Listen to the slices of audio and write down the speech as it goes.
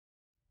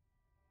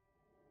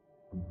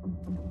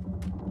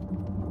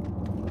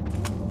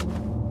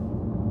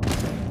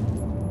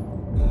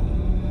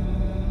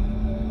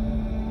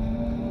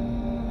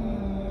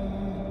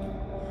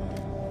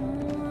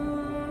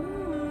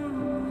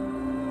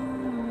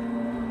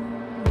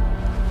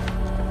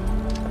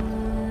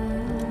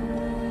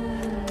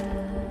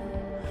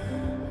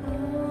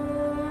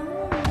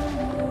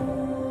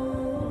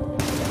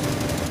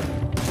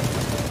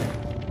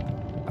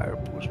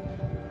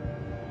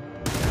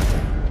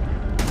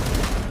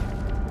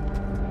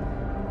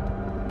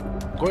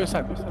Go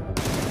inside, go inside.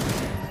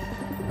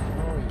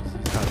 Oh, he's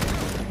inside.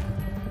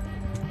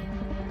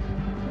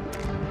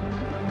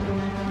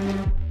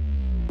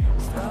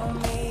 Throw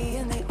me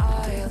in the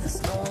eye of the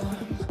storm,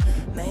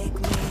 make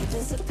me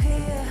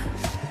disappear.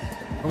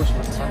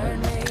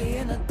 Turn me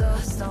into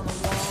dust on the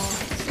wall,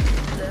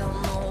 they'll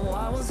know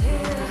I was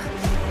here.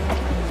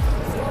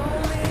 Throw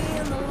me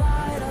in the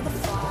light of the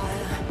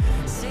fire,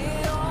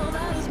 see all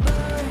that is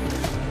burned.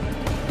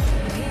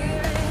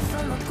 Hear it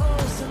from the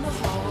ghosts in the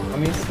hall. They'll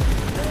know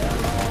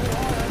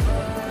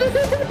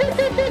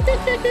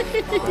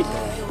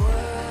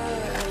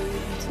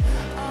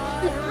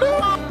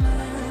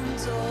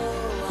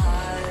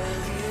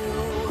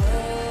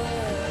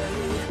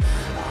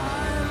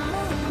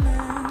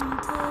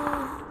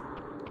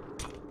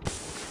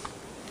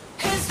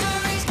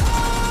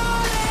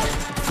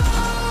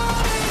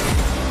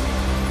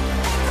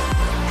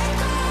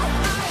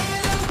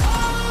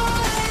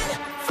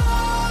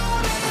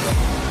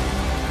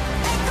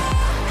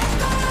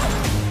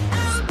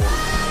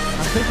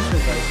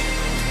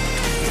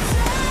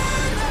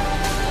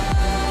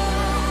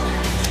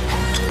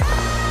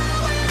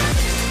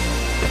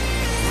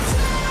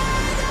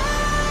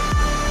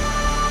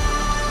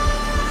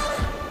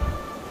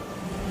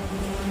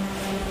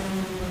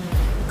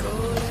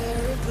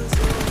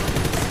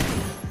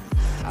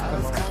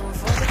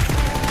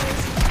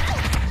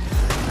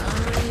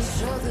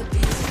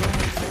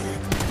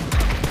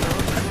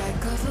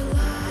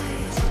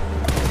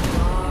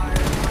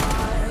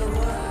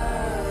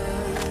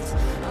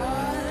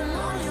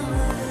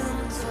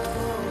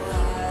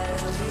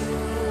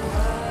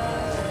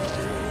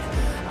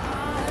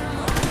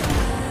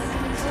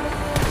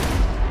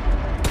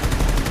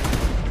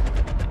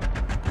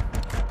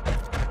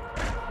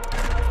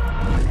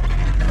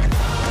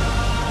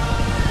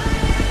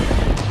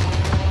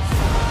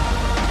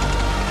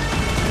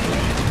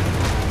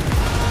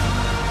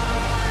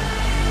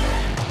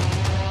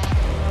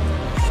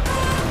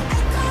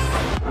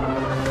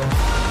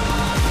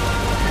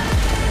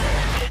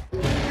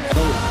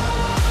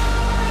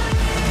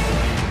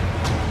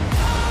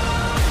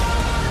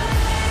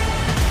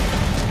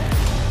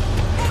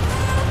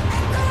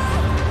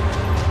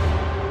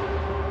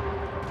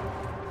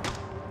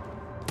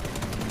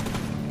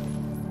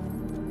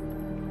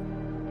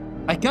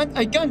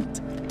I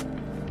can't!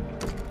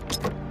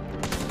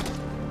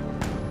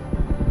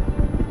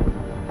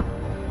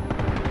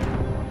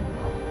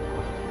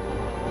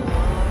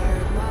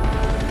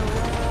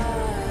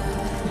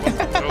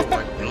 Oh,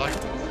 my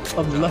blind.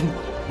 I'm blind.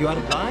 You are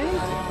blind?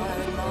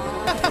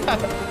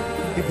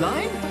 You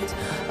blind?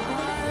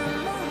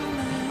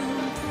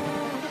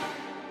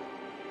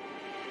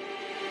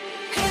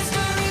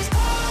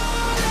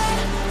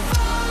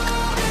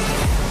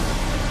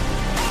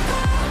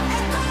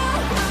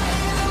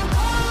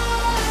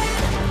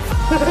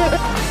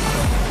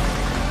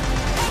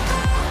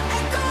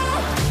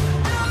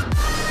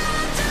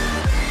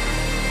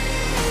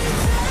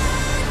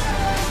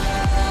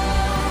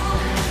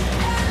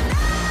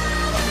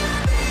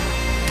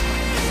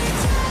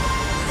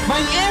 My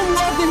aim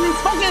was in his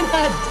fucking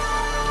head!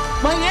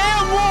 My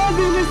aim was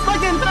in his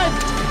fucking head!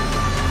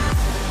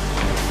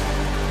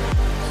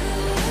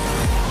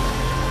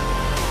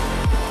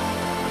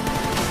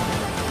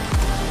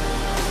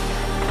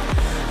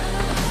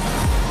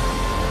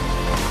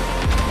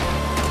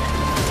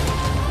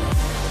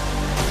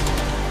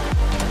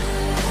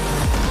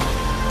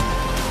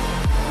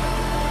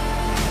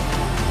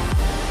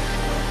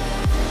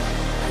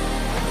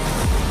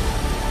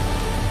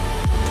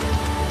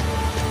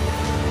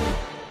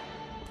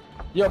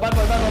 Yo, bad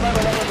boy.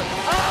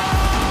 Ah!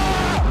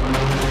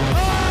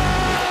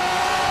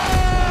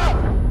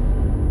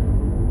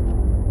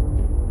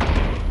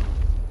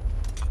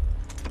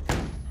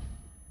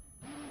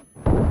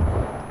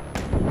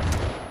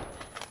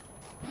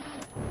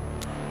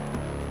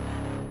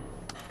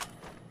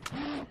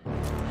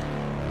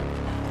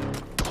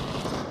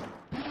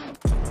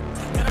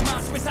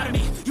 Inside of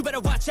me, you better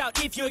watch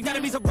out if your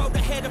enemy's a road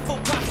ahead of full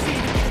prophecy.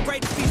 The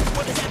greatest beast the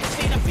world has ever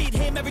seen. I feed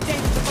him every day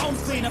with the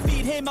bones clean. I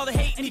feed him all the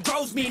hate and he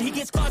grows mean. He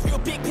gets claws real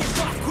big, pissed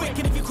off quick.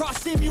 And if you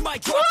cross him, you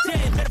might drop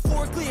dead.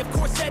 Metaphorically, of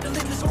course, settling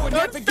this war.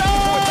 Never get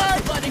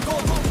more blood and go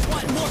home.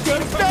 One more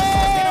thing from the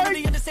They don't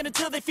really understand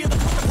until they feel the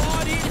push of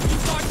hard in. If you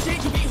start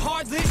shit, you'll be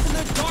heartless in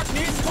the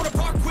darkness. Torn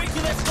apart quick,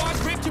 you left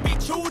scars ripped. You'll be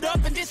chewed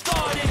up and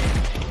discarded.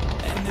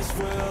 And this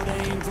world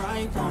ain't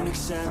right, won't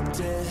accept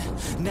it.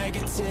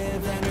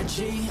 Negative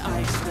energy, I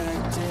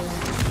expect it.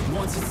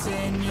 Once it's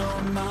in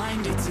your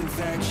mind, it's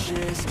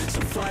infectious.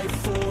 So fight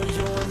for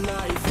your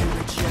life and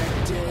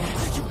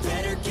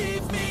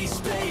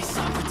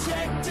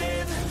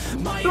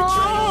My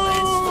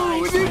adrenaline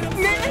spikes when I'm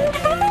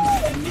threatened.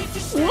 And if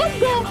you stay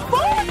in my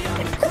way,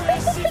 I'm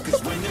aggressive.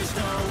 Cause when there's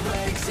no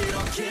exit,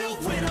 I'll kill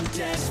when I'm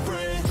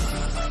desperate.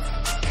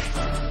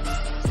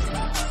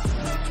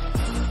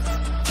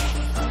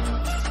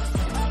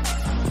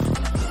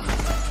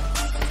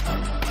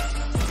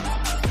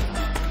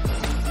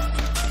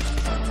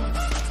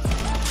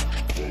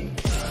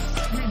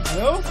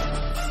 No?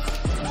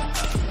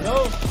 No!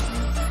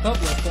 Stop,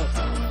 stop.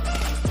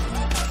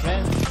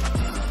 Man.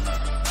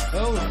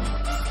 No!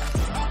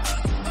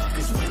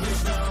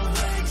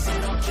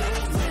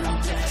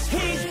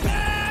 He's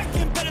back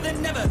and better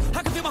than ever.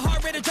 I can feel my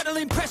heart rate,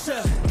 adrenaline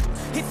pressure.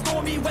 It's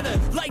stormy weather,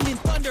 lightning,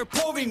 thunder,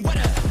 pouring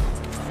weather.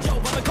 Yo,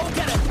 I'm a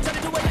go-getter, try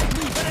to do it like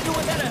me, better do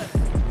it better.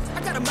 I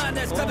got a mind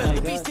that's clever,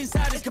 the beast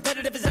inside is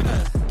competitive as ever.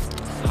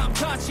 I'm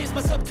conscious,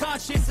 my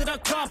subconscious, an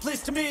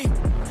accomplice to me.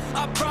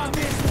 I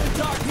promise, in the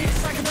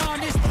darkness, I can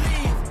honest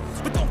believe.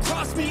 But don't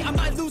cross me, I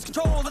might lose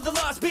control of the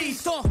lost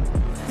beast.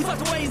 He's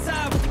locked away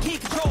inside with the key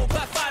control,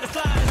 black fire to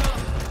fly.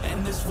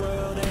 And this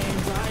world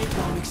ain't right,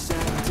 won't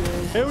accept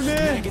it.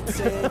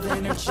 Negative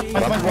energy. In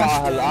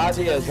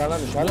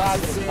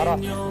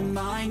your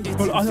mind,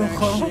 it's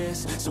infectious.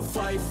 So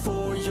fight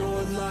for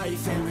your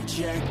life and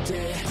reject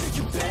it.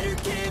 You better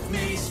give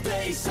me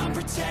space, I'm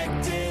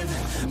protective.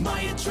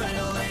 My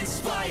adrenaline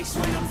spikes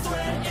when I'm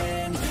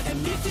threatened.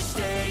 And if you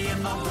stay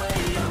in my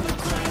way, I'm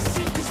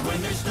aggressive. Cause when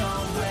there's no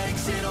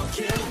exit, I'll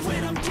kill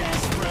when I'm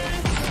desperate.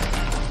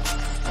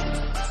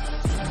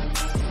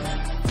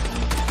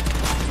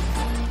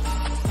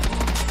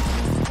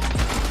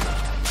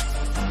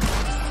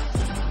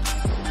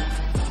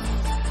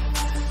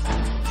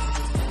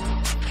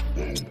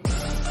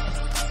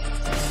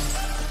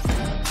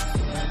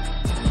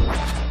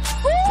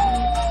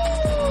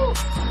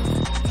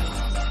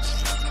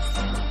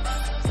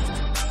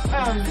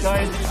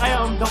 Guys, I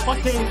am the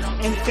fucking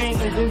insane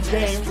in this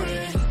game.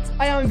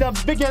 I am the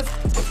biggest.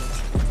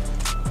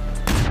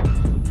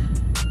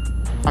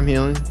 I'm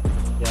healing.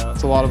 Yeah,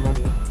 it's a lot of them.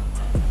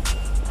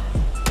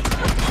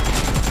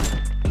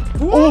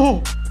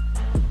 Oh!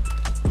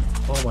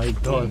 Oh my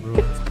god,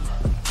 bro.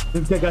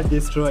 This guy got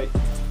destroyed.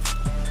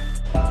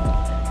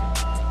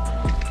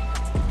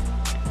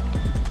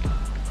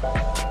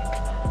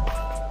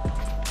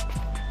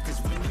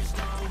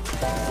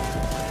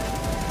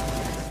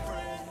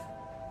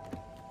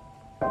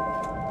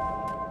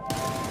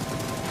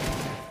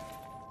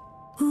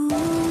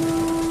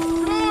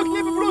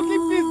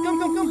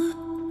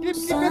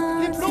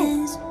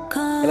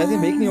 كان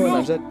لازم بيكني ولا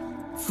عن جد؟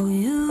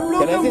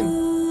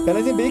 كان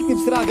لازم بيكني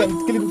بسرعة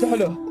قام الكليب بتاعه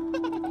له.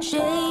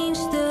 Change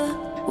the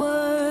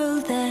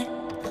world that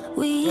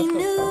we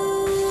knew.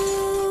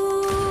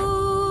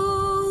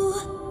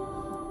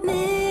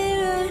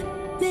 Mirror,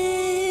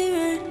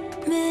 mirror,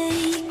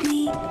 make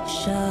me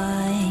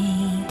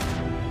shine.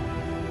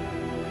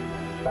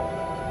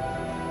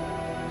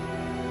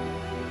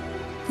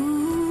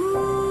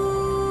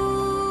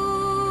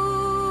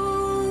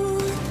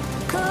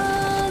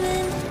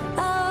 Coming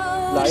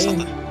out لعين.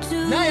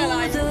 لا يا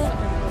لعين. the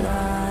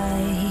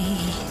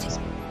light.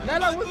 لا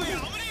لا وين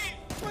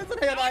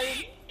يا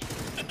لعين.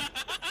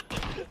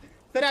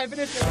 سريع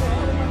فينيش.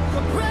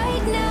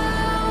 Right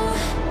now,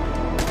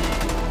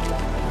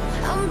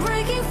 I'm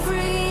breaking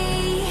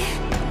free.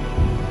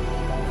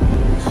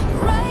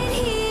 Right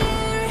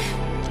here,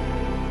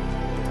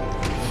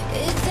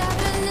 it's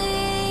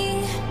happening.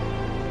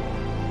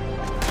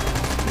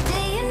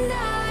 Day and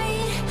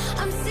night,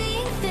 I'm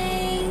seeing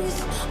things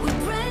with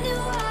brand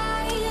new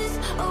eyes,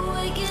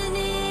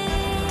 awakening.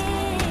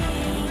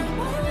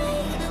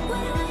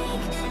 Wide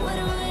awake,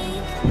 wide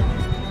awake.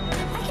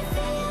 I can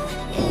feel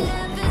it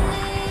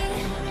happening.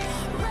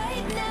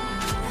 Right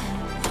now,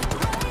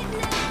 right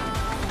now,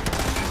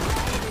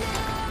 right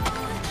now,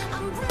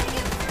 I'm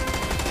breaking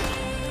free.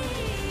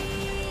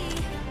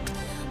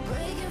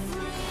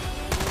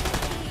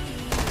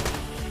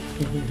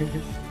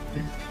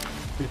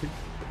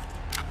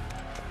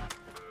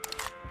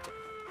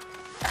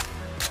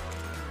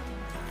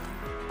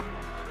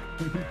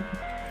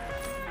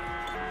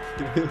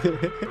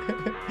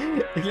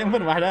 الكلام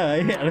لوحدها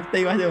ايه عرفت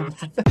اي واحده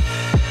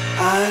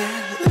I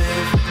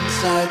live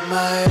inside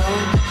my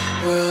own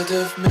world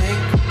of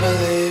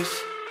make-believe.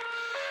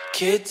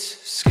 Kids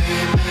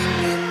screaming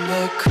in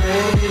the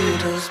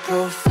cradles,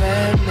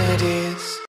 profanities.